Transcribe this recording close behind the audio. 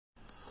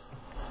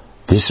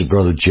This is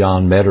Brother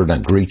John Metter, and I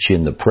greet you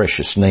in the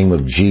precious name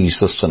of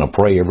Jesus, and I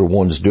pray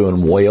everyone's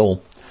doing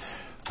well.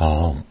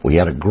 We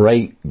had a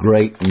great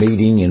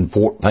meeting in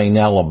Fort Payne,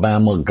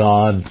 Alabama.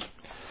 God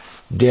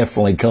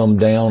definitely come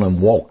down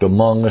and walked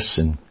among us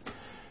and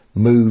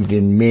moved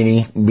in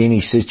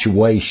many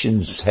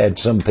situations. Had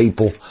some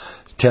people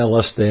tell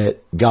us that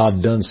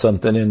God done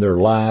something in their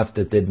life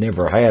that they'd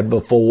never had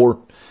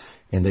before,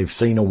 and they've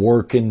seen a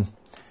working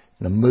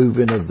and a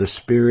moving of the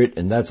Spirit,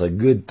 and that's a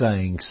good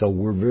thing. So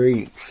we're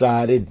very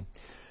excited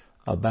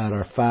about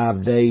our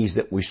 5 days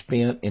that we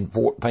spent in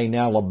Fort Payne,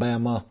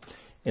 Alabama,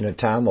 in a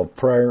time of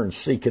prayer and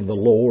seeking the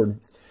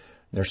Lord.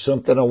 There's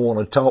something I want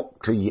to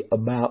talk to you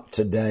about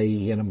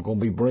today, and I'm going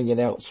to be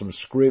bringing out some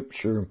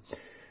scripture,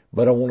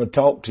 but I want to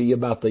talk to you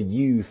about the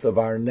youth of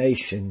our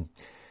nation.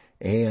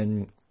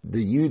 And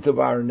the youth of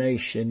our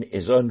nation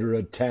is under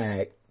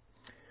attack.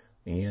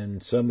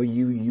 And some of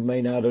you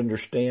may not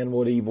understand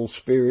what evil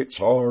spirits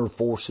are,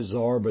 forces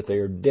are, but they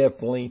are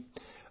definitely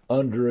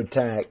under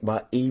attack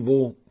by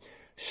evil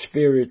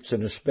spirits,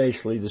 and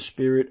especially the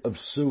spirit of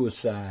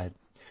suicide.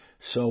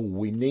 So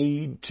we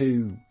need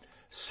to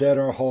set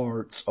our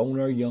hearts on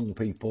our young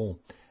people,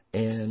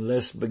 and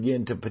let's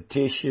begin to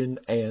petition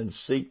and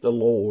seek the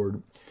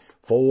Lord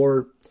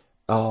for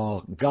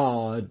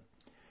God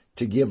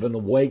to give an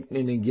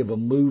awakening and give a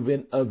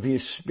moving of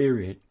His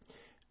Spirit.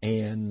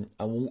 And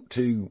I want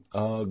to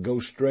go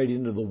straight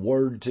into the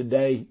Word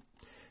today.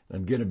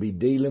 I'm going to be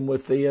dealing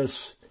with this,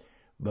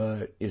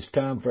 but it's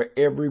time for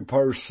every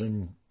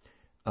person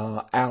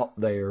out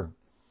there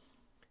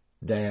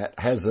that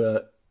has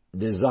a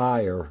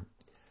desire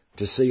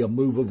to see a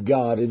move of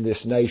God in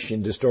this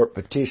nation, to start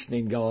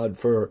petitioning God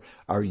for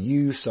our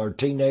youth, our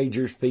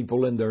teenagers,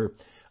 people in their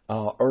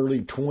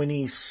early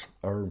 20s,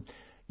 or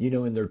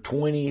in their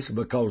 20s,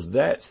 because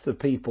that's the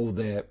people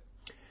that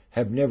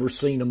have never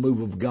seen a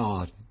move of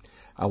God.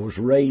 I was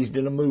raised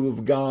in a move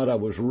of God. I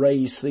was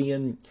raised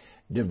seeing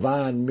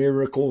divine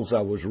miracles.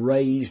 I was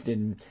raised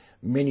in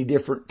many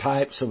different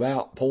types of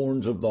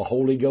outpourings of the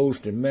Holy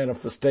Ghost and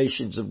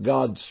manifestations of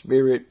God's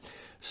Spirit.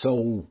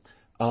 So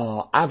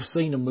I've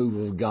seen a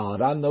move of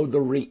God. I know the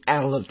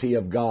reality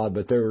of God,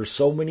 but there are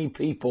so many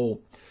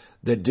people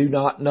that do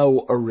not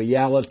know a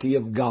reality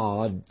of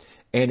God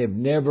and have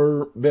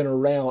never been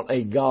around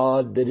a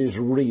God that is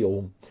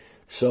real.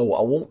 So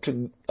I want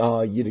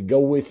you to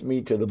go with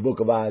me to the book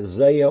of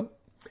Isaiah,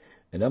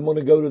 and I'm going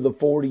to go to the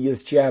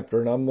 40th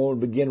chapter, and I'm going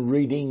to begin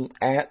reading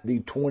at the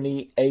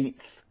 28th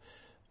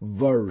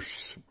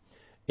verse.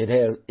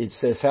 It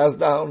says, "Hast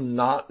thou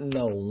not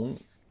known,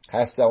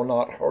 hast thou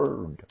not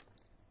heard,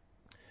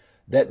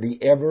 that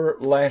the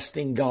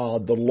everlasting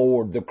God, the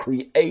Lord, the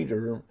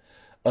Creator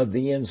of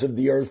the ends of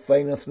the earth,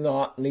 fainteth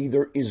not,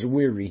 neither is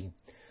weary.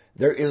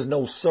 There is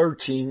no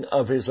searching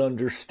of His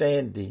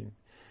understanding.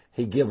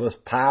 He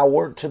giveth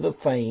power to the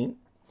faint,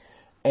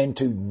 and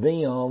to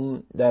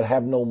them that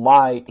have no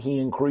might He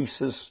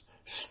increases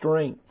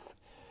strength.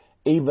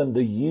 Even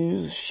the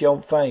youth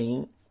shall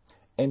faint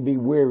and be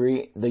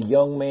weary, the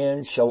young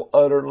man shall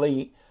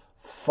utterly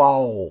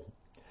fall.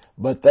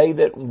 But they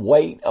that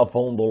wait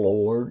upon the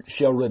Lord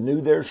shall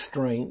renew their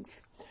strength.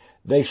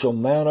 They shall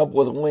mount up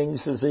with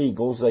wings as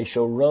eagles. They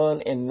shall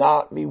run and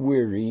not be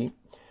weary.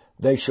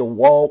 They shall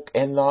walk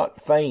and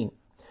not faint."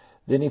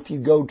 Then if you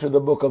go to the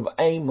book of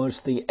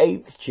Amos, the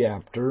 8th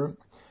chapter,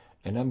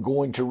 and I'm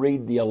going to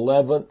read the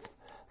 11th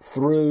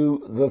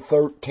through the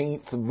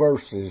 13th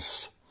verses.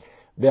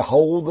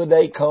 "Behold, the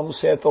day comes,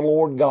 saith the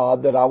Lord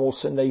God, that I will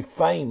send a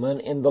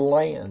famine in the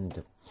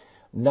land,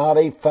 not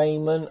a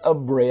famine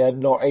of bread,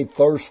 nor a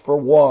thirst for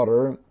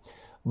water,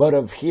 but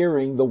of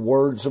hearing the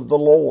words of the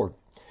Lord.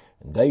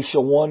 And they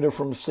shall wander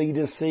from sea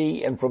to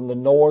sea, and from the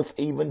north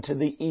even to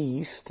the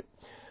east.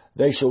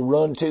 They shall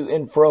run to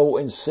and fro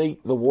and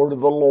seek the word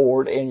of the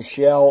Lord, and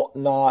shall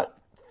not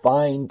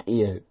find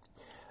it.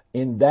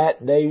 In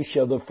that day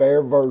shall the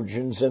fair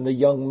virgins and the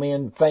young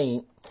men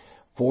faint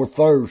for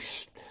thirst."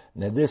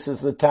 Now this is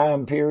the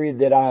time period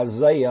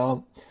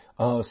that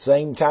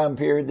same time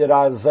period that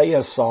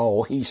Isaiah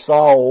saw. He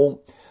saw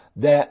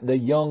that the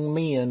young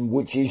men,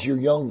 which is your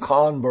young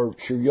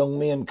converts, your young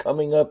men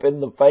coming up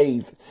in the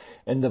faith,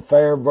 and the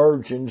fair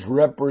virgins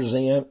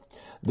represent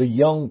the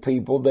young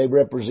people. They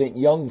represent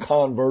young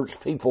converts,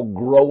 people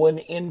growing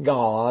in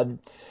God.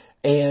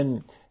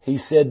 And he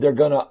said they're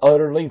going to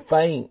utterly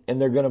faint, and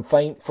they're going to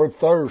faint for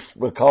thirst,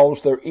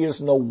 because there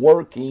is no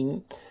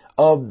working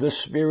of the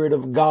Spirit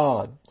of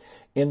God.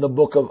 In the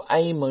book of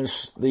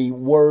Amos, the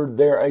word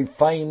there, a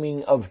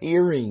faming of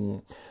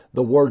hearing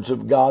the words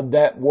of God.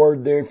 That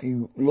word there, if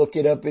you look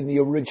it up in the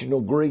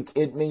original Greek,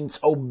 it means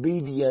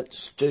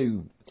obedience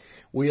to.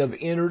 We have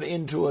entered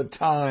into a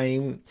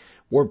time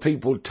where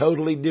people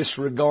totally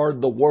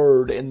disregard the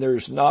Word, and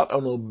there's not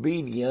an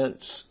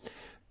obedience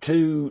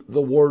to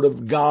the Word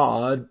of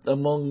God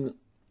among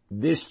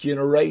this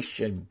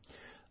generation.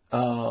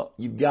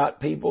 You've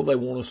got people, they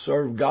want to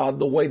serve God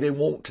the way they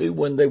want to,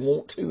 when they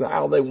want to,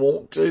 how they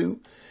want to.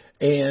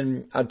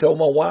 And I told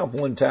my wife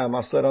one time,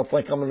 I said, I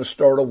think I'm going to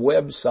start a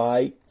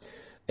website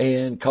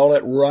and call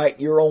it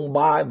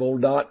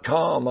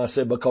writeyourownbible.com. I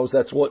said, because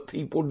that's what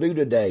people do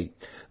today.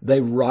 They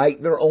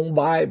write their own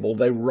Bible.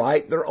 They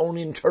write their own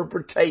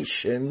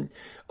interpretation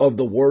of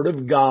the Word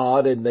of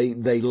God, and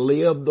they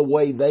live the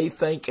way they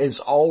think is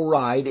all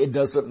right. It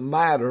doesn't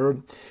matter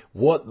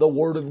what the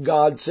Word of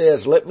God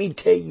says. Let me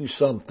tell you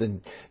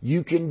something.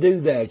 You can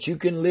do that. You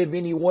can live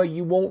any way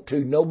you want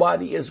to.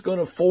 Nobody is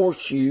going to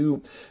force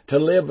you to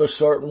live a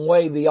certain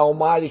way. The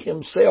Almighty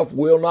Himself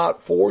will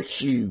not force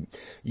you.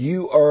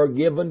 You are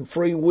given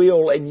free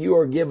will, and you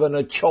are given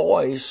a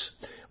choice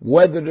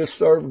whether to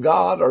serve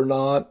God or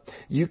not.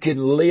 You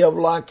can live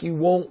like you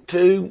want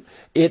to.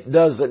 It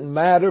doesn't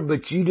matter,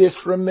 but you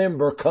just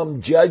remember,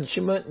 come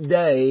Judgment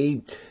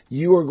Day,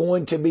 you are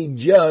going to be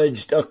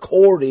judged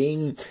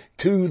according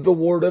to the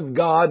Word of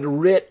God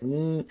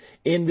written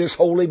in this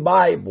Holy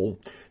Bible.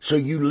 So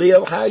you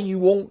live how you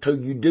want to.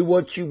 You do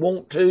what you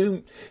want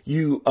to.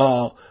 You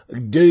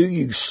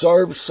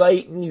serve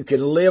Satan. You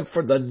can live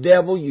for the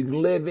devil. You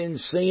can live in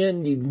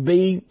sin. You can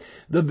be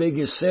the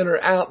biggest sinner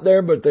out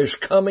there. But there's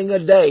coming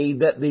a day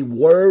that the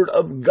Word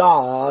of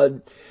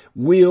God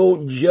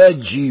will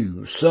judge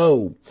you.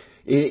 So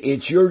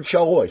it's your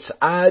choice.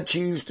 I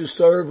choose to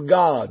serve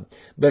God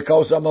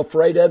because I'm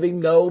afraid of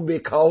Him? No,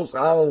 because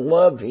I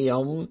love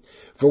Him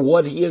for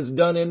what He has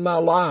done in my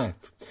life.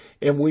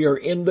 And we are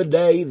in the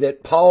day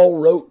that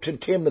Paul wrote to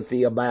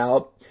Timothy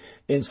about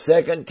in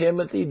 2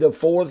 Timothy, the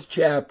 4th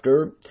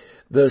chapter,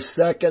 the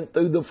 2nd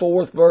through the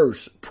 4th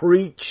verse.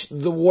 Preach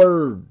the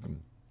Word.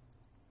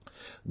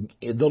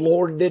 The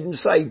Lord didn't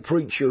say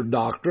preach your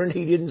doctrine.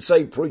 He didn't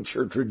say preach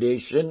your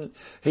tradition.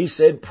 He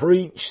said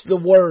preach the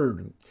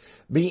Word.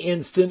 Be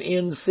instant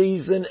in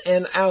season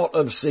and out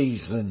of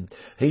season.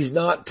 He's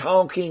not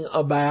talking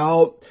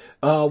about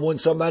when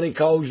somebody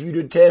calls you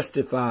to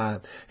testify.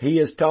 He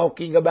is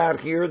talking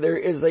about here there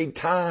is a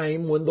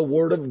time when the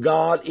Word of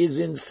God is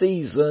in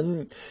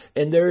season,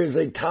 and there is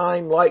a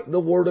time like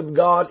the Word of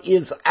God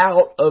is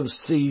out of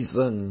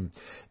season.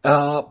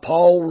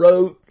 Paul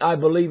wrote, I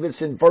believe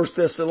it's in 1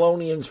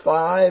 Thessalonians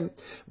 5,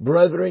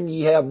 Brethren,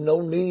 ye have no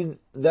need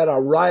that I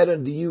write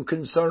unto you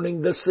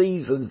concerning the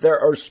seasons. There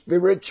are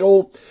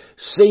spiritual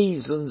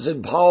seasons,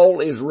 and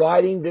Paul is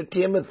writing to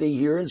Timothy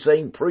here and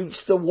saying, preach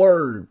the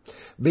Word.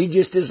 Be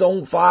just as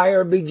on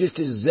fire, be just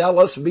as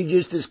zealous, be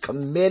just as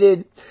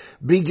committed,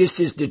 be just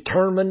as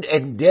determined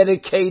and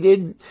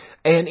dedicated,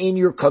 and in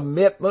your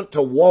commitment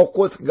to walk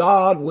with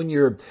God when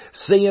you're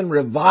seeing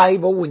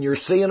revival, when you're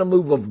seeing a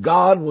move of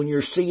God, when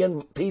you're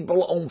seeing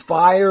people on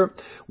fire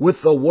with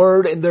the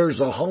Word, and there's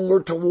a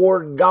hunger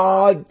toward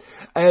God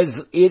as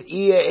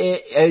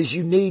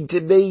you need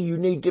to be. You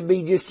need to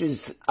be just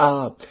as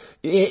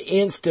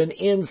instant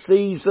in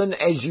season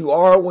as you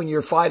are when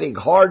you're fighting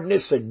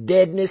hardness and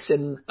deadness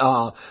and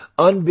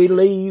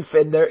unbelief,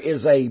 and there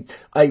is a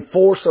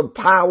force of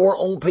power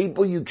on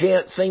people you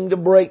can't seem to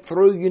break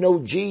through. You know,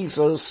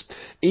 Jesus,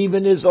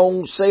 even His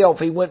own self,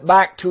 He went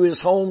back to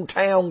His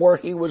hometown where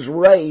He was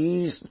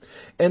raised,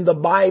 and the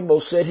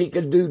Bible said He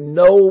could do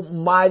no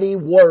mighty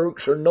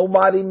works or no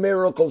mighty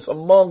miracles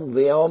among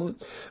them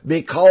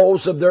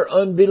because of their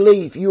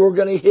unbelief. You are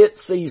going to hit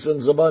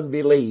seasons of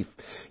unbelief.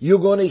 You're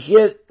going to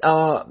hit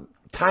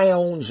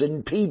towns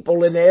and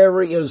people in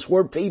areas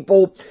where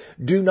people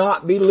do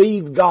not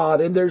believe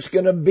God, and there's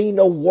going to be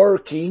no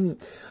working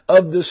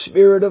of the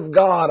Spirit of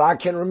God. I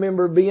can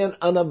remember being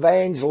an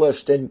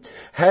evangelist and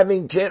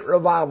having tent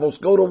revivals.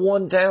 Go to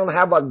one town,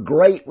 have a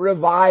great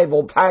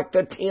revival, pack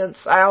the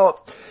tents out.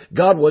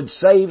 God would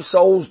save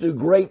souls, do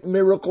great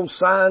miracle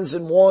signs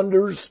and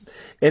wonders,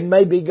 and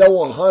maybe go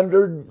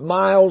 100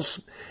 miles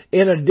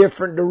in a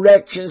different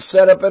direction,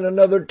 set up in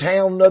another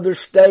town, another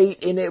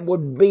state, and it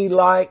would be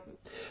like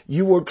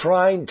you were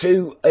trying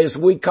to, as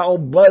we call,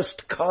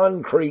 bust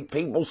concrete.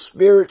 People's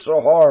spirits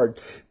are hard.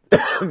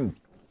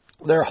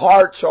 Their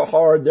hearts are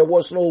hard. There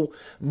was no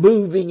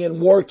moving and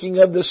working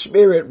of the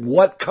Spirit.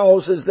 What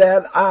causes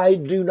that? I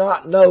do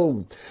not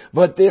know.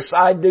 But this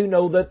I do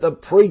know, that the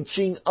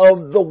preaching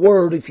of the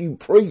Word, if you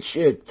preach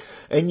it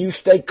and you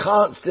stay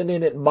constant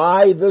in it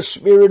by the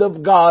Spirit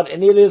of God,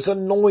 and it is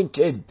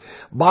anointed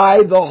by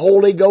the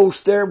Holy Ghost,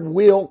 there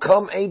will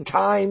come a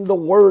time, the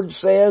Word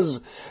says,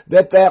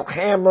 that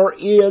hammer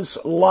is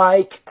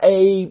like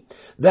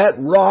that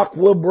rock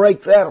will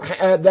break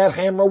that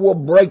hammer will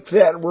break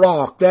that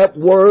rock. That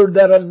Word,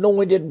 that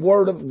anointed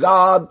Word of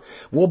God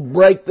will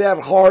break that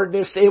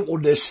hardness. It will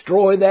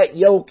destroy that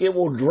yoke. It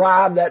will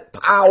drive that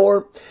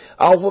power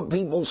off of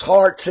people's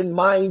hearts and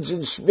minds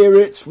and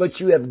spirits. But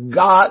you have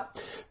got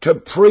to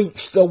preach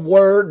the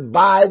Word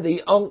by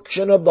the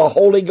unction of the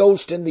Holy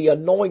Ghost and the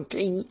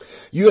anointing.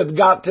 You have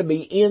got to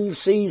be in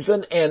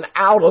season and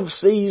out of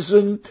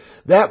season.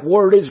 That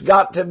Word has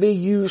got to be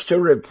used to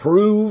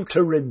reprove,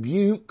 to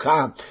rebuke,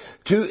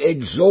 to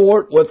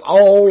exhort with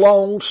all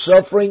long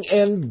suffering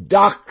and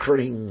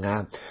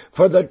doctrine.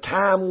 For the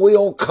time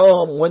will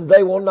come when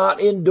they will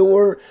not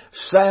endure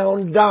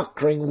sound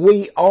doctrine.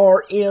 We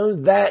are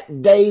in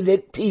that day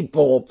that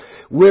people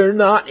will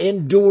not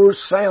endure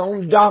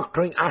sound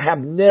doctrine. I have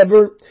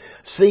never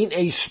seen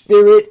a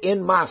spirit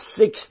in my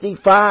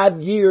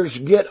 65 years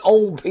get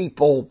on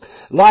people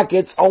like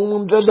it's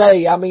on them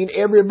today. I mean,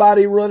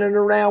 everybody running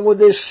around with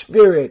this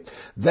spirit.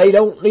 They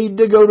don't need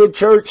to go to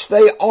church.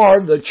 They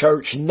are the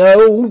church.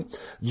 No,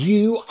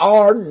 you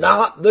are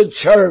not the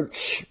church.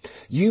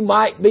 You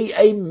might be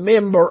a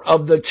member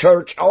of the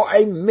church or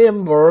a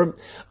member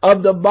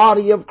of the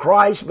body of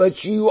Christ,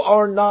 but you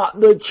are not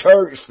the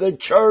church. The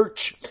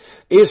church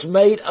is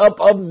made up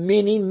of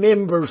many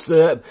members.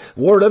 The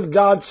Word of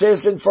God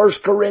says in 1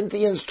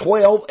 Corinthians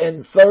 12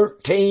 and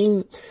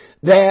 13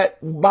 that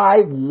by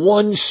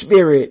one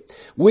Spirit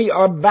we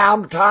are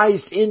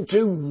baptized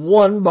into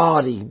one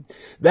body.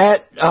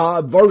 That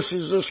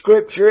verses of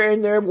Scripture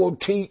in there will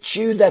teach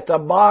you that the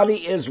body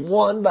is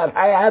one but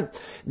have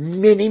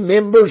many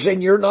members,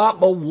 and you're not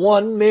but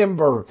one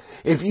member.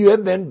 If you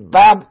have been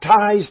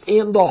baptized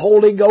in the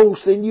Holy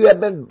Ghost, then you have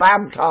been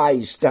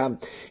baptized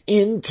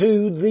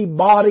into the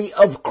body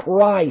of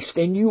Christ,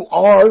 and you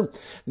are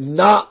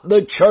not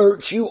the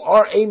church. You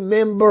are a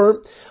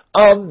member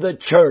of the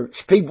church.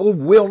 People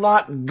will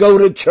not go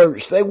to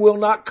church. They will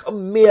not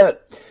commit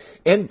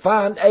and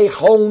find a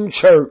home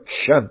church.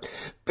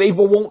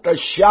 People want to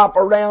shop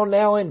around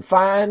now and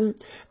find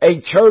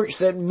a church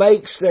that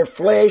makes their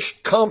flesh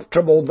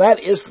comfortable. That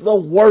is the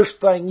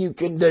worst thing you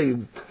can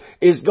do,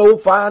 is go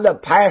find a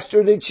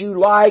pastor that you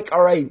like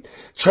or a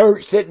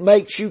church that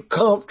makes you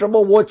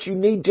comfortable. What you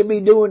need to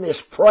be doing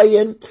is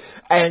praying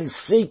and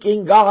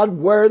seeking God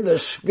where the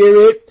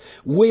Spirit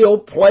will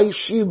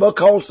place you,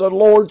 because the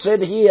Lord said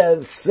He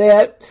has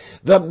set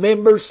the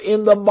members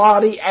in the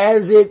body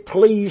as it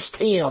pleased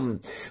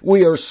Him.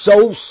 We are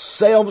so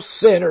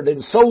self-centered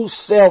and so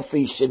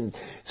selfish and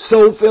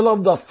so full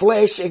of the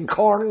flesh and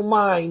carnal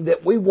mind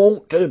that we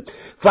want to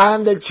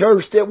find a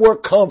church that we're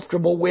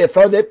comfortable with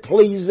or that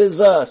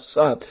pleases us.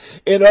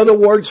 In other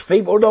words,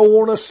 people don't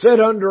want to sit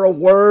under a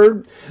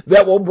word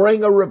that will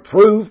bring a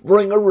reproof,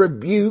 bring a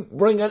rebuke,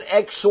 bring an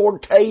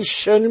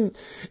exhortation.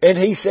 And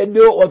He said,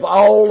 do it with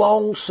all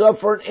long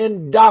suffering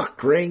and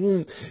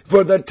doctrine,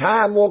 for the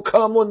time will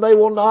come when they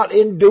will not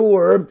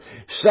endure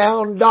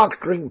sound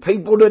doctrine.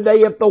 People today,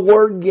 if the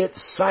word gets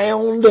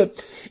sound,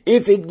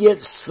 if it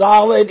gets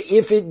solid,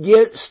 if it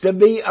gets to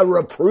be a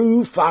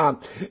reproof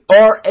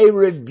or a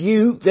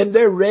rebuke, then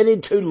they're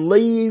ready to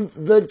leave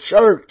the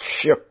church.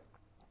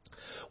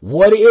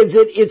 What is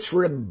it? It's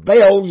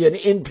rebellion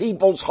in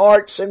people's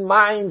hearts and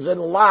minds and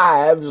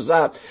lives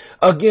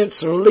against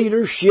the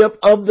leadership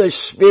of the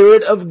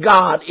Spirit of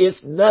God.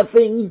 It's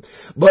nothing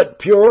but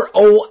pure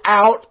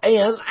out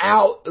and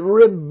out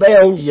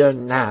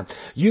rebellion.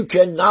 You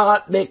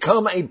cannot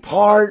become a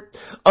part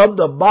of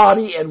the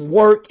body and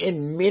work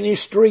in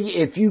ministry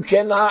if you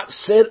cannot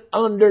sit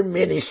under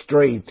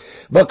ministry.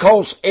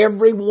 Because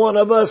every one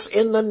of us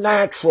in the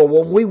natural,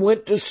 when we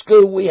went to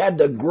school, we had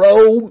to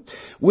grow,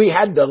 we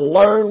had to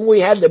learn,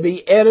 we had to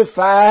be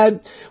edified.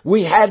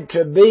 We had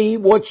to be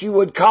what you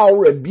would call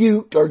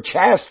rebuked or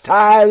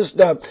chastised.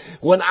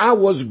 When I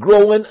was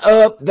growing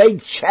up, they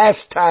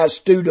chastised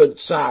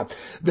students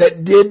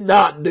that did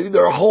not do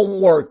their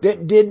homework,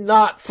 that did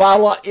not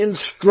follow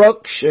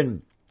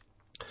instruction,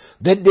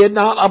 that did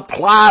not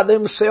apply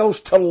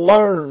themselves to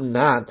learn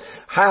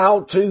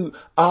how to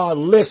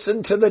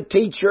listen to the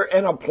teacher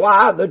and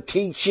apply the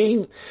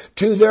teaching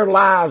to their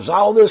lives.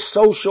 All this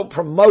social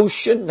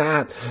promotion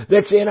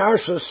that's in our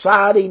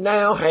society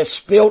now has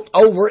spilt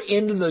over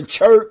into the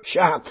church,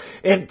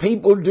 and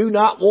people do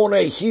not want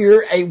to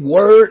hear a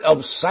word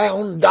of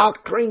sound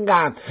doctrine.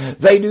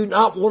 They do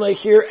not want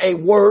to hear a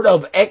word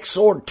of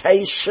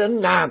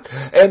exhortation,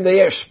 and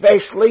they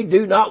especially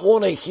do not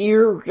want to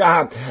hear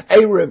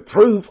a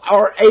reproof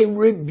or a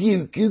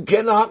rebuke. You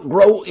cannot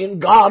grow in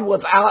God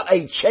without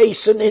a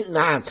chastening.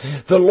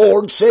 The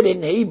Lord said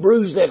in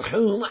Hebrews that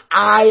whom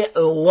I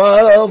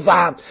love,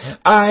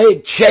 I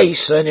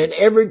chasten. And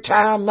every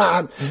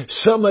time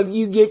some of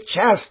you get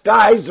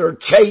chastised or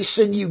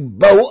chastened, you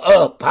bow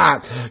up.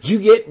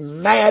 You get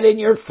mad in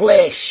your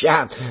flesh,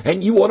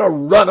 and you want to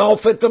run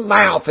off at the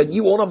mouth, and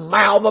you want to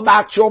mouth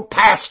about your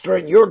pastor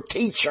and your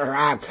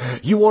teacher.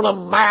 You want to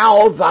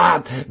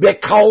mouth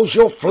because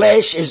your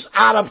flesh is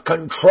out of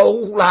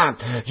control.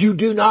 You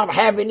do not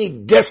have any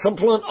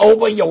discipline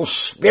over your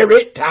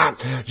spirit.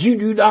 You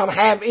do not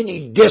have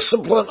any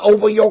discipline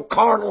over your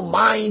carnal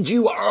mind.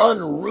 You are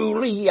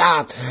unruly,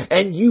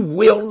 and you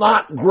will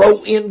not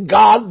grow in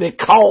God,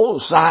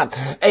 because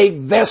a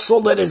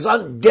vessel that is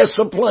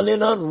undisciplined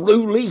and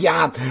unruly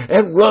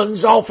and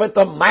runs off at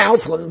the mouth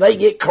when they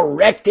get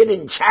corrected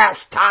and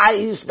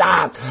chastised,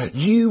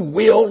 you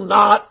will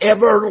not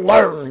ever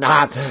learn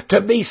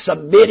to be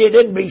submitted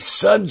and be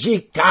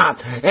subject.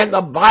 And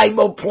the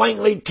Bible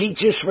plainly It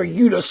teaches for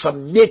you to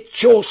submit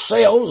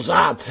yourselves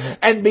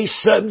and be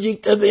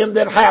subject to them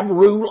that have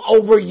rule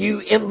over you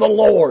in the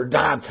Lord.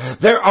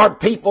 There are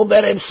people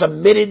that have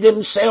submitted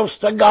themselves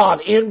to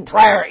God in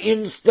prayer,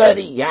 in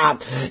study,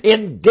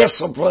 in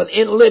discipline,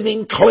 in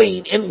living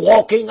clean, in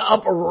walking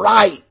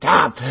upright,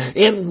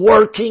 in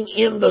working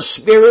in the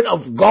Spirit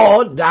of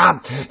God,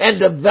 and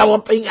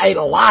developing a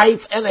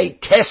life and a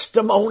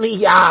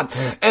testimony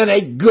and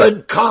a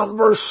good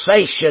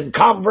conversation.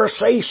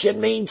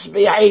 Conversation means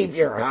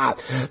behavior.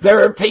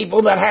 There are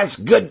people that has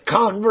good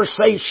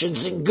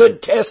conversations and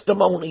good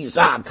testimonies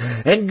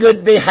and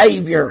good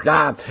behavior,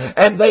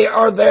 and they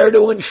are there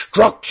to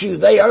instruct you.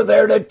 They are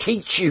there to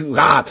teach you.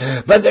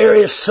 But there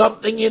is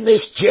something in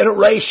this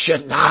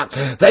generation.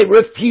 They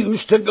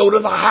refuse to go to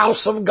the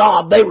house of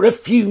God. They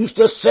refuse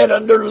to sit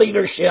under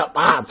leadership.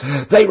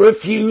 They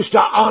refuse to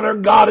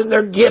honor God in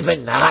their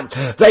giving.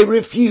 They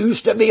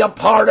refuse to be a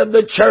part of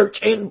the church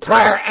in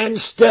prayer and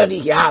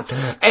study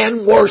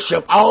and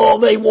worship. All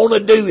they want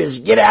to do is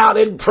get out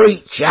and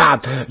preach.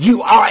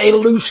 You are a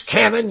loose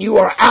cannon. You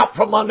are out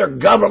from under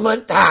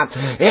government.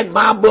 In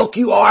my book,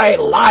 you are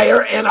a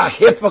liar and a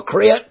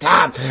hypocrite,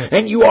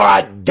 and you are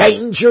a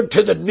danger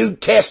to the New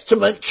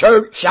Testament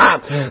church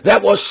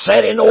that was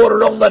set in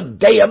order on the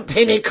day of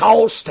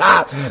Pentecost,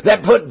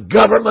 that put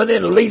government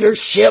and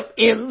leadership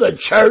in the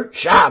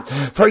church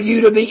for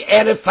you to be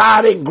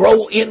edified and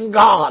grow in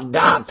God.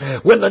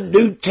 When the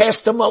New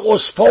Testament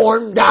was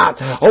formed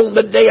on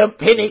the day of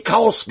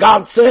Pentecost,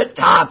 God said,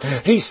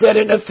 He said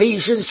in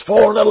Ephesians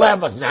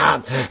 4:11,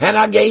 and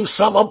I gave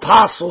some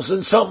apostles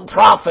and some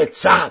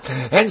prophets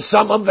and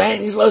some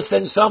evangelists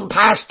and some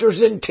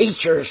pastors and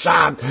teachers.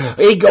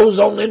 He goes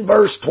on in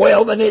verse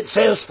 12 and it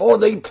says, for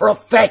the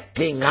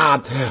perfecting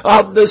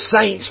of the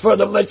saints, for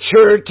the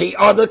maturity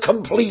or the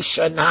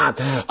completion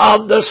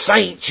of the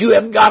saints. You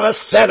have got to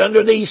set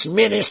under these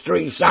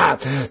ministries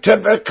to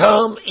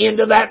become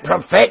into that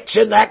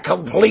perfection, that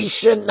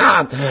completion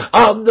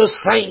of the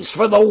saints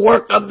for the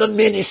work of the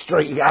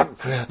ministry.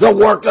 The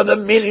work of the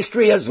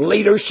ministry is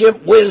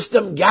leadership,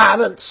 wisdom,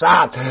 guidance,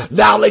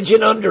 knowledge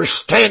and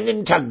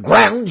understanding to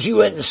ground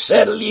you and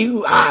settle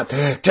you,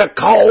 to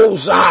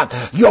cause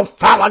your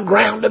fallow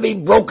ground to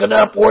be broken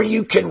up where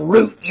you can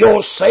root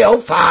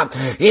yourself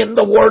in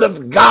the Word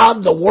of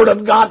God. The Word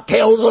of God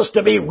tells us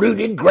to be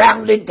rooted,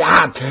 grounded,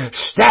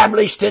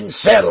 established and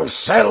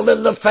settled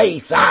in the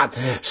faith,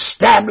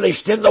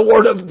 established in the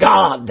Word of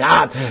God.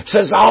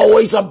 Says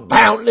always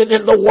abounding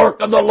in the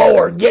work of the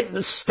Lord, getting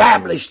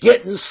established,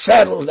 getting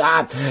settled.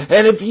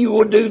 And if you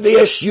will do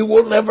this, you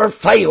will never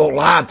fail.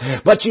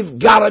 But you've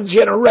got a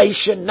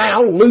generation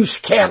now, loose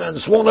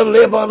cannons, want to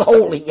live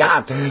unholy,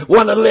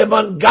 want to live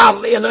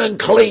ungodly and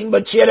unclean,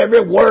 but yet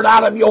every word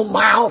out of your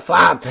mouth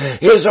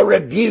is a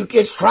rebuke.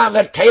 It's trying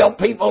to tell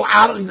people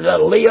how to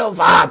live,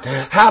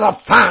 how to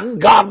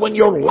find God when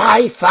your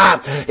life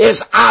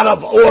is out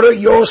of order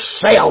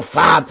yourself,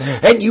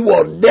 and you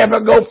will never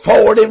go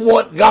forward in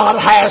what God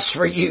has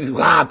for you.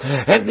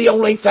 And the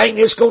only thing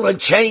that's going to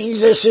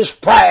change this is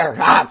prayer.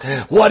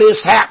 What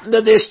has happened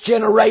to this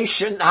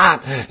generation?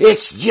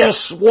 It's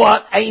just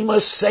what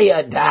Amos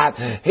said.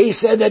 He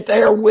said that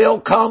there will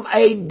come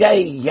a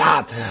day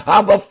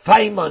of a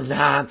famine.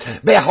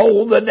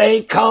 Behold, the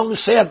day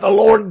comes, saith the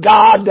Lord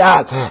God.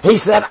 He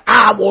said,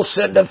 I will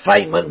send a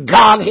famine.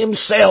 God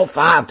Himself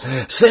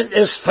sent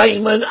this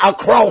famine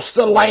across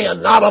the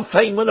land, not a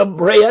famine of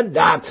bread,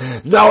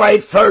 nor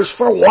a thirst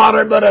for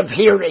water, but of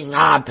hearing,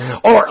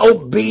 or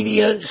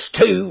obedience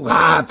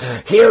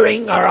to,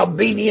 hearing or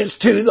obedience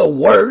to the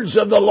words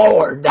of the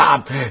Lord.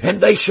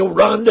 And they shall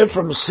run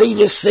from sea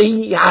to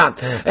sea,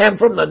 and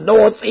from the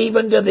north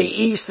even to the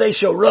east they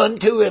shall run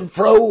to and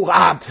fro,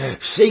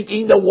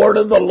 seeking the word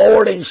of the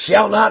Lord, and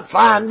shall not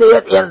find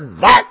it. In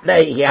that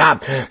day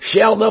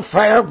shall the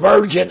fair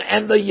virgin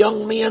and the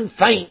young men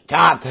faint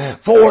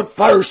for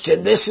thirst.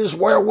 And this is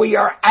where we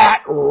are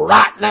at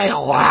right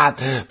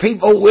now.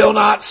 People will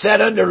not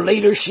sit under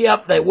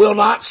leadership. They will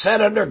not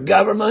sit under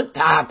government.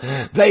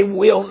 They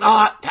will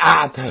not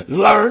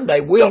learn.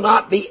 They will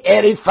not be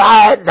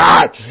edified.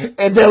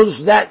 And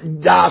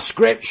that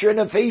scripture in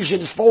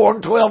Ephesians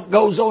 4:12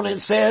 goes on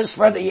and says,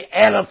 for the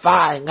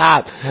edifying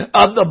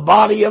of the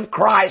body of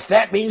Christ.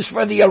 That means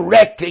for the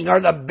erecting or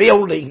the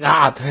building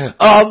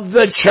of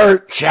the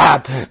church.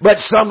 But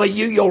some of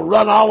you'll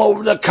run all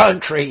over the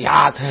country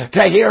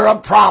to hear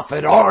a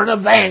prophet or an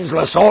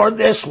evangelist or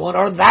this one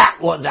or that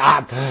one.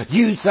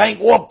 You think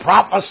we'll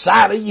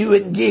prophesy to you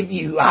and give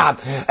you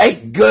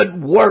a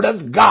good word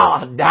of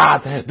God.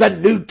 The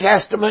New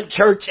Testament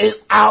church is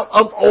out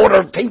of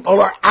order.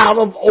 People are out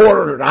of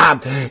order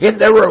in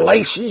their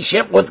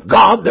relationship with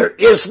God. There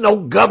is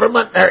no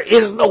government. There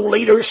is no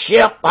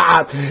leadership.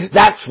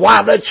 That's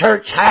why the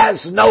church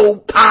has no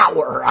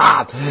power.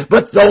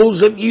 But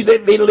those of you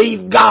that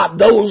believe God,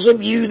 those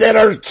of you that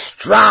are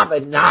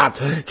striving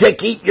to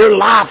keep your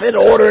life in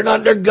order and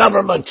under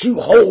government, you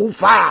hold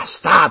fast,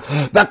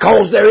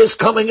 because there is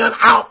coming an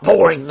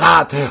outpouring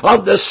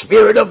of the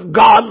Spirit of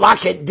God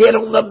like it did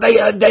on the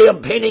day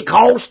of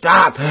Pentecost.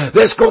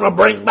 That's going to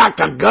bring back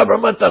the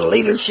government, the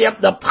leadership,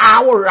 leadership, the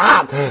power,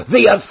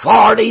 the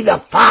authority,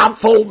 the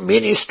fivefold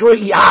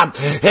ministry.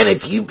 And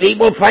if you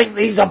people think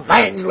these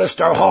evangelists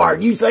are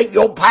hard, you think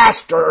your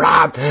pastor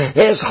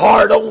is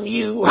hard on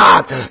you,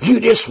 you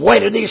just wait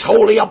till these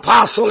holy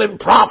apostles and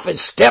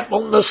prophets step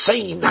on the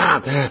scene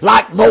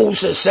like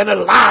Moses and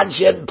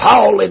Elijah and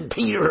Paul and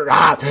Peter.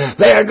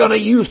 They're going to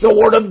use the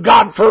Word of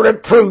God for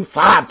reproof,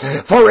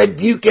 for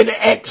rebuke and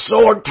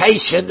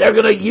exhortation. They're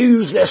going to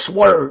use this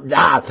Word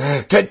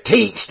to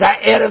teach, to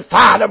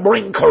edify, to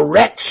bring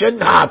correction,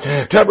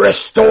 to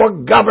restore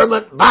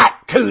government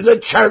back to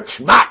the church,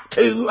 back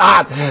to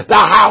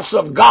the house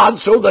of God,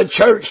 so the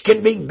church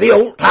can be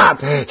built,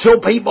 so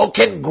people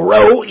can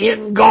grow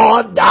in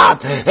God,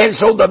 and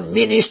so the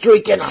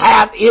ministry can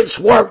have its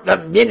work. The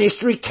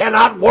ministry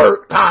cannot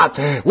work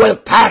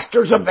with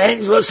pastors,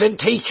 evangelists, and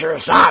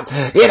teachers.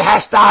 It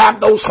has to have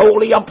those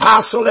holy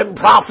apostles and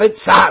prophets,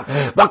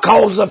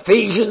 because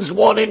Ephesians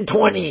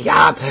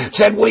 1:20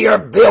 said we are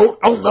built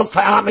on the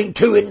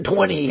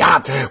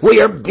 2:20.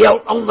 We are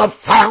built on the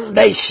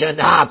foundation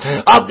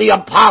of the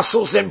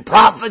apostles and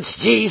prophets,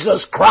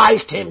 Jesus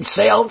Christ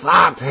Himself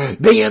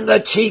being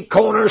the chief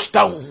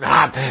cornerstone.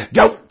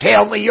 Don't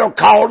tell me you're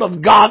called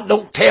of God.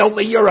 Don't tell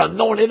me you're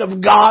anointed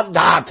of God.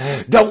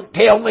 Don't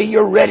tell me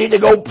you're ready to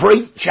go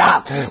preach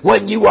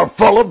when you are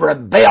full of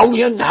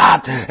rebellion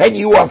and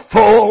you are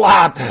full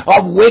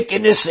of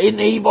wickedness and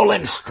evil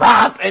and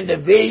strife and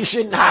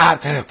division.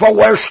 For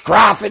where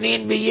strife and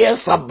envy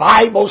is, the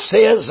Bible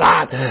says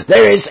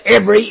there is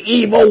every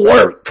evil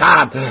work,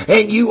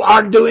 and you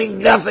are doing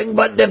nothing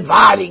but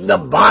dividing the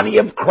body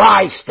of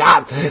Christ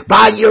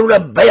by your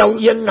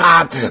rebellion,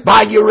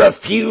 by your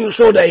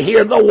refusal to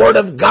hear the Word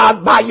of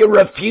God, by your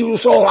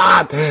refusal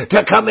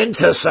to come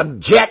into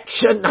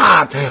subjection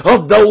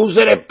of those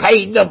that have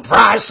paid the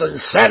price and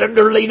sat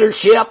under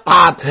leadership,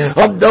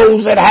 of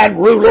those that had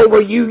rule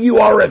over you. You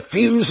are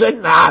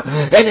refusing,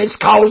 and it's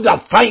caused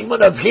a faintness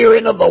of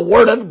hearing of the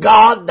Word of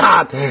God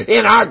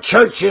in our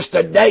churches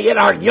today, and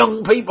our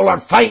young people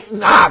are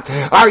fainting.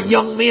 Our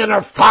young men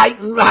are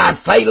fighting,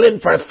 failing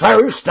for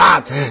thirst,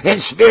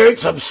 and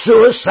spirits of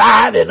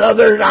suicide and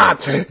other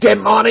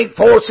demonic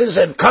forces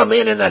have come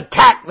in and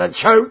attacked the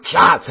church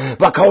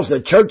because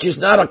the church is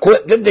not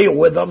equipped to deal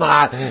with them,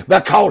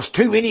 because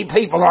too many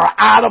people are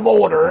out of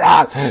order,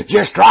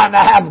 just trying to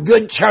have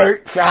good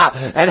church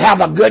and have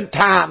a good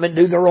time and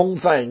do their own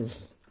thing.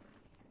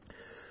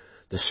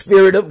 The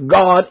Spirit of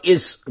God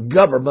is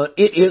government.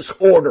 It is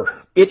order.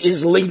 It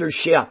is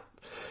leadership.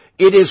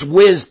 It is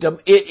wisdom.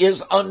 It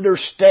is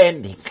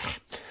understanding.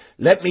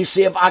 Let me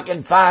see if I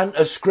can find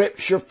a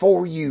scripture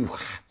for you.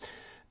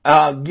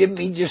 Give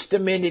me just a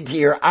minute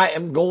here. I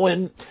am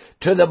going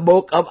to the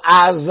book of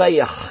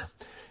Isaiah,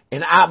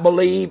 and I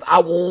believe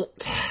I want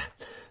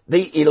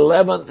the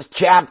 11th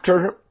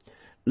chapter.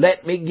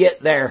 Let me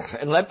get there,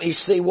 and let me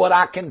see what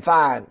I can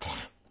find.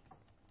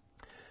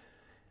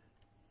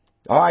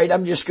 All right,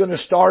 I'm just going to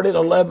start at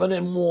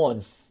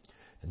 11:1.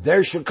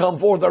 There shall come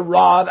forth a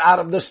rod out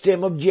of the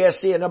stem of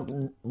Jesse, and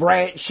a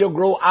branch shall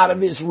grow out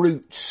of his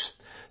roots.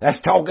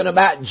 That's talking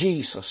about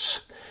Jesus.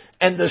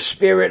 And the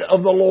Spirit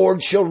of the Lord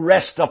shall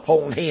rest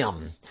upon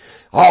him.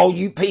 All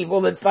you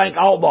people that think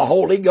all the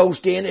Holy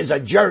Ghost in is a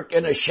jerk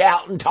and a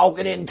shouting,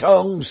 talking in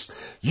tongues,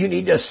 you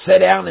need to sit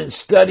down and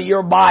study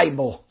your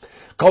Bible.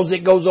 Because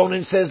it goes on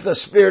and says the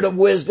Spirit of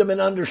wisdom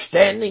and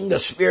understanding, the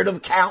Spirit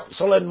of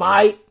counsel and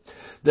might,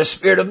 the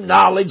Spirit of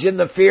knowledge and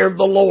the fear of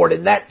the Lord.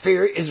 And that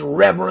fear is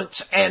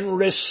reverence and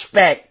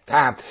respect.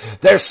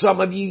 There's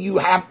some of you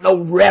have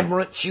no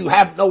reverence. You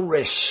have no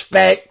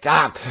respect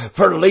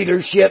for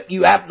leadership.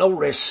 You have no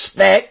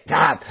respect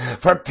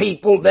for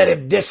people that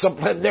have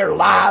disciplined their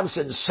lives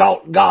and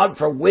sought God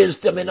for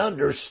wisdom and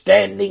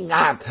understanding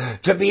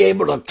to be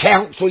able to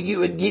counsel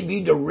you and give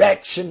you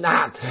direction,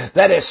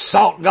 that has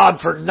sought God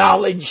for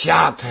knowledge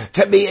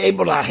to be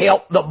able to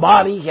help the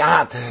body.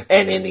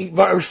 And in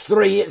verse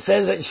 3 it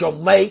says, it shall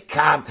make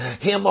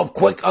him of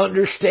quick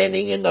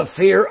understanding in the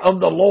fear of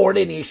the Lord,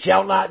 and he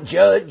shall not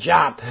judge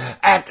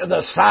after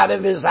the sight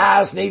of his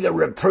eyes, neither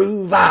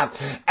reprove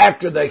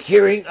after the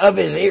hearing of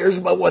his ears,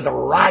 but with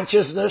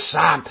righteousness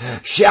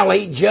shall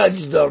he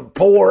judge the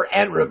poor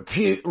and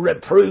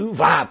reprove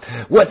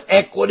with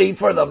equity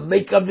for the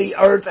meek of the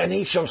earth, and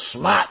he shall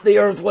smite the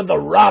earth with the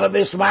rod of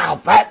his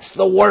mouth. That's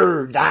the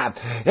word.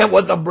 And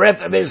with the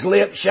breath of his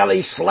lips shall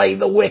he slay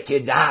the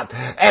wicked,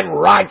 and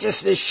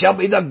righteousness shall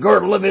be the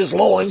girdle of his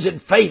loins,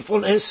 and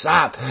faithfulness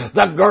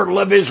the girdle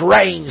of his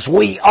reins.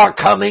 We are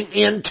coming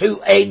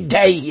into a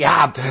day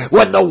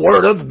when the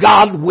Word of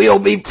God will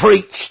be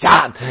preached.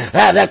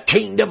 The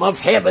kingdom of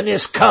heaven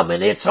is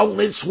coming. It's on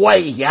its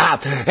way.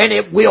 And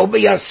it will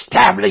be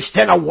established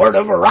in a word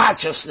of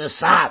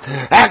righteousness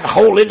and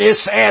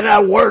holiness and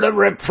a word of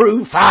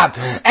reproof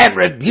and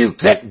rebuke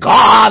that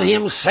God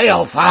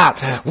Himself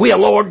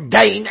will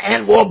ordain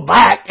and will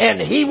back, and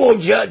He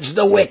will judge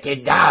the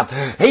wicked.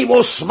 He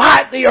will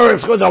smite the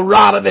earth with the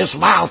rod of His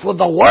mouth, with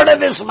the word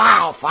of His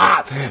mouth,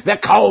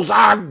 because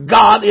our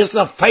God is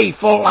the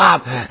faithful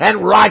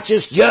and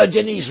righteous judge,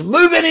 and He's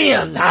moving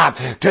in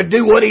to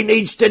do what He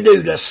needs to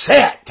do to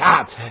set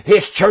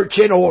His church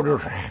in order.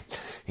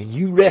 And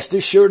you rest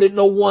assured in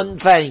the one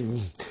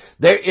thing.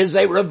 There is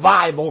a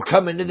revival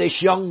coming to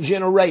this young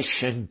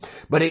generation,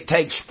 but it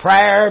takes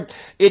prayer,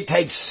 it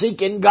takes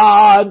seeking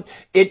God,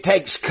 it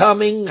takes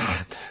coming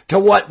to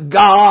what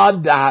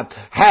God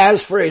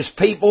has for His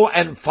people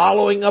and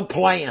following a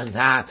plan.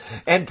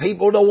 And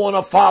people don't want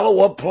to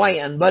follow a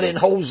plan, but in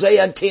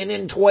Hosea 10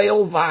 and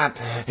 12,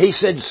 He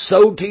said,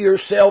 sow to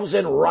yourselves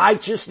in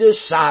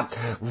righteousness,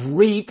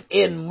 reap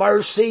in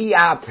mercy,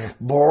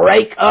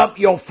 break up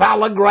your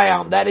fallow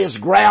ground. That is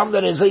ground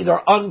that is either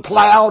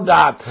unplowed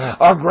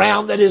or ground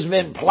that has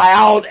been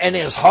plowed and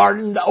is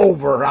hardened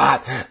over.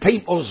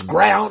 People's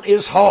ground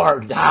is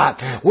hard.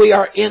 We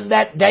are in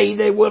that day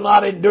they will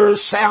not endure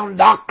sound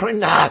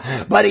doctrine.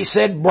 But He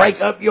said, break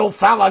up your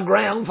fallow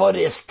ground, for it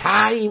is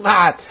time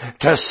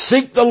to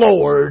seek the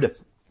Lord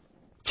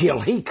till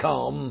He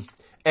come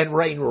and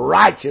rain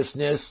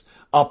righteousness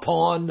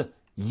upon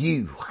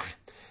you.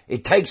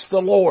 It takes the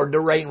Lord to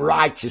rain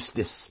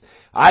righteousness.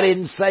 I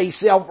didn't say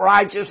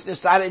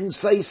self-righteousness. I didn't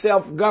say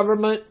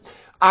self-government.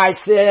 I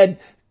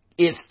said,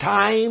 it's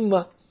time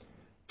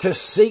to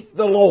seek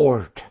the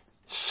Lord.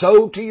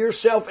 Sow to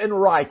yourself in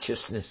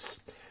righteousness.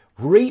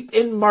 Reap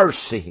in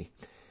mercy.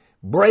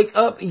 Break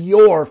up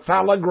your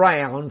fallow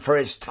ground, for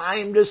it's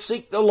time to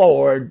seek the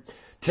Lord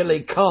till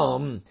He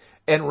come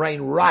and rain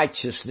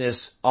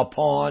righteousness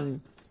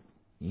upon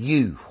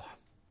you.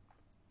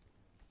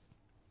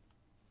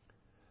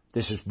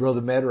 This is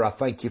Brother Metter. I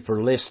thank you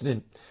for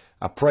listening.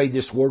 I pray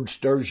this word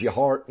stirs your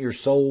heart and your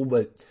soul,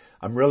 but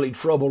I'm really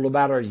troubled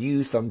about our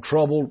youth. I'm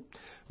troubled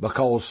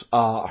because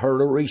I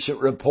heard a recent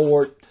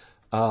report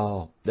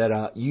that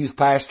a youth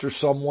pastor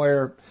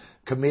somewhere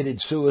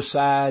committed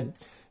suicide,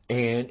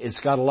 and it's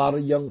got a lot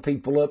of young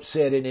people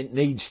upset, and it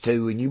needs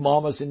to. And you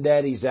mamas and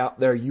daddies out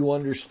there, you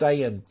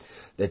understand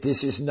that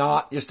this is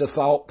not just a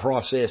thought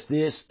process.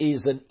 This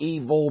is an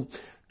evil,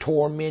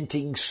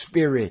 tormenting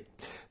spirit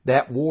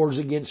that wars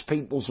against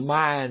people's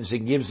minds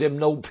and gives them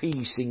no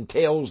peace and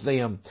tells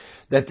them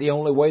that the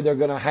only way they're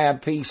going to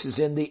have peace is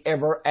in the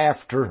ever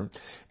after.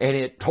 And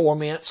it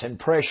torments and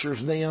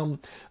pressures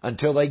them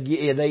until they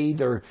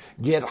either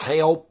get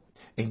help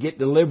and get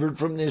delivered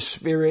from this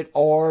spirit,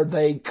 or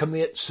they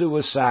commit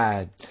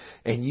suicide.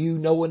 And you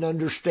know and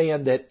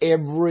understand that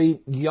every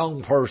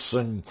young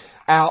person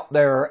out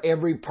there,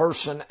 every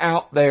person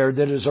out there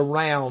that is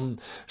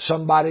around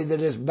somebody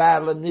that is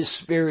battling this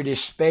spirit,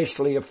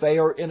 especially if they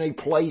are in a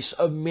place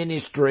of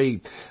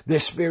ministry,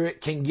 this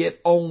spirit can get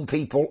on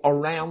people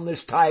around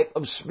this type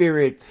of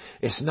spirit.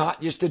 It's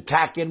not just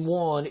attacking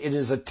one, it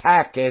is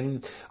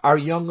attacking our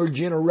younger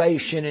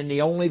generation, and the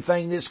only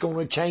thing that's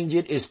going to change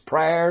it is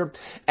prayer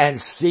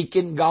and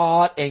seeking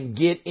God and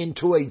get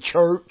into a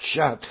church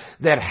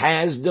that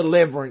has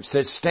deliverance,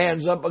 that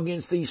stands up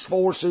against these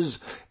forces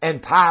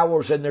and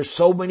powers. And there's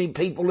so many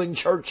people in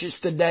churches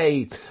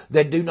today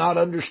that do not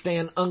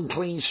understand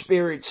unclean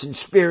spirits and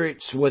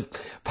spirits with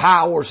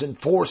powers and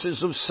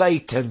forces of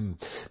Satan.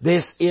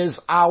 This is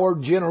our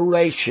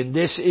generation.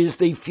 This is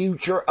the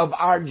future of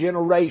our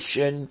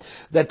generation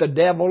that the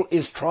devil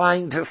is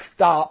trying to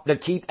stop, to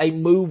keep a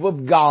move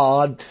of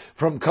God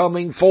from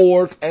coming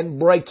forth and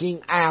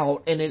breaking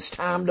out. And it's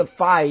time to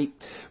fight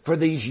for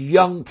these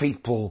young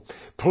people.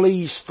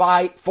 Please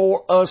fight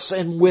for us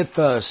and with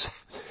us.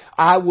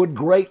 I would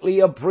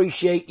greatly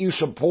appreciate you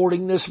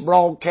supporting this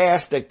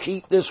broadcast to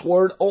keep this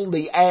word on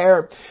the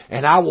air,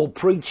 and I will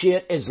preach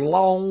it as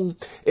long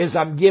as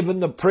I'm given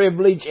the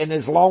privilege and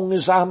as long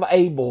as I'm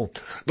able.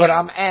 But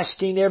I'm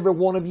asking every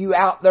one of you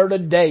out there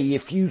today,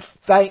 if you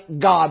thank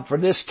God for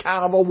this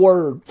kind of a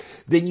word,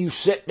 then you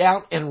sit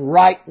down and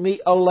write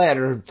me a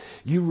letter.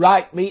 You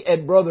write me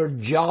at Brother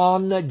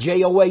John,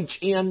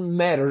 John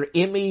Metter,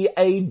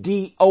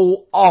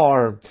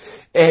 Meador,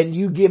 and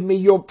you give me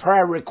your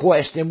prayer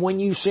request. And when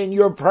you send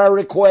your prayer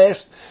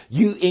request,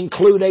 you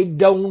include a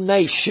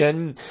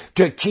donation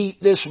to keep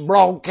this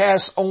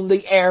broadcast on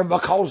the air,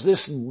 because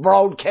this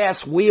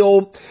broadcast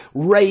will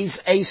raise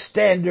a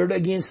standard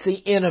against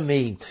the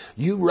enemy.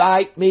 You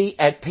write me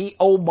at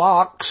P.O.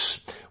 Box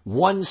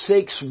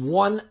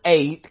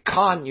 1618,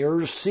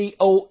 Conyers,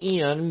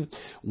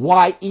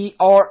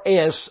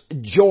 Conyers,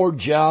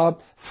 Georgia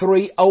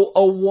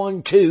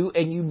 30012,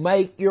 and you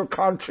make your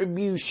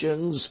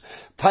contributions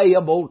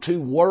payable to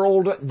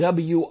World,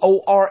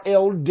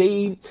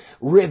 WORLD,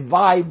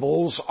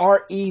 Revivals,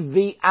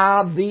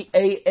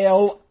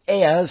 REVIVALS,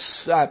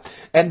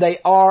 and they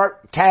are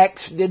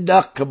tax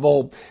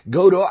deductible.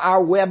 Go to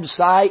our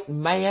website,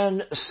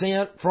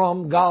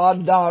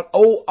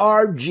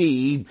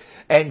 mansentfromgod.org,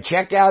 and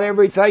check out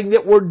everything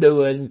that we're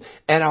doing.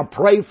 And I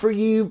pray for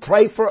you,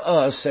 pray for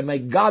us, and may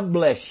God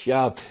bless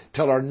you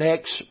till our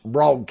next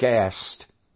broadcast.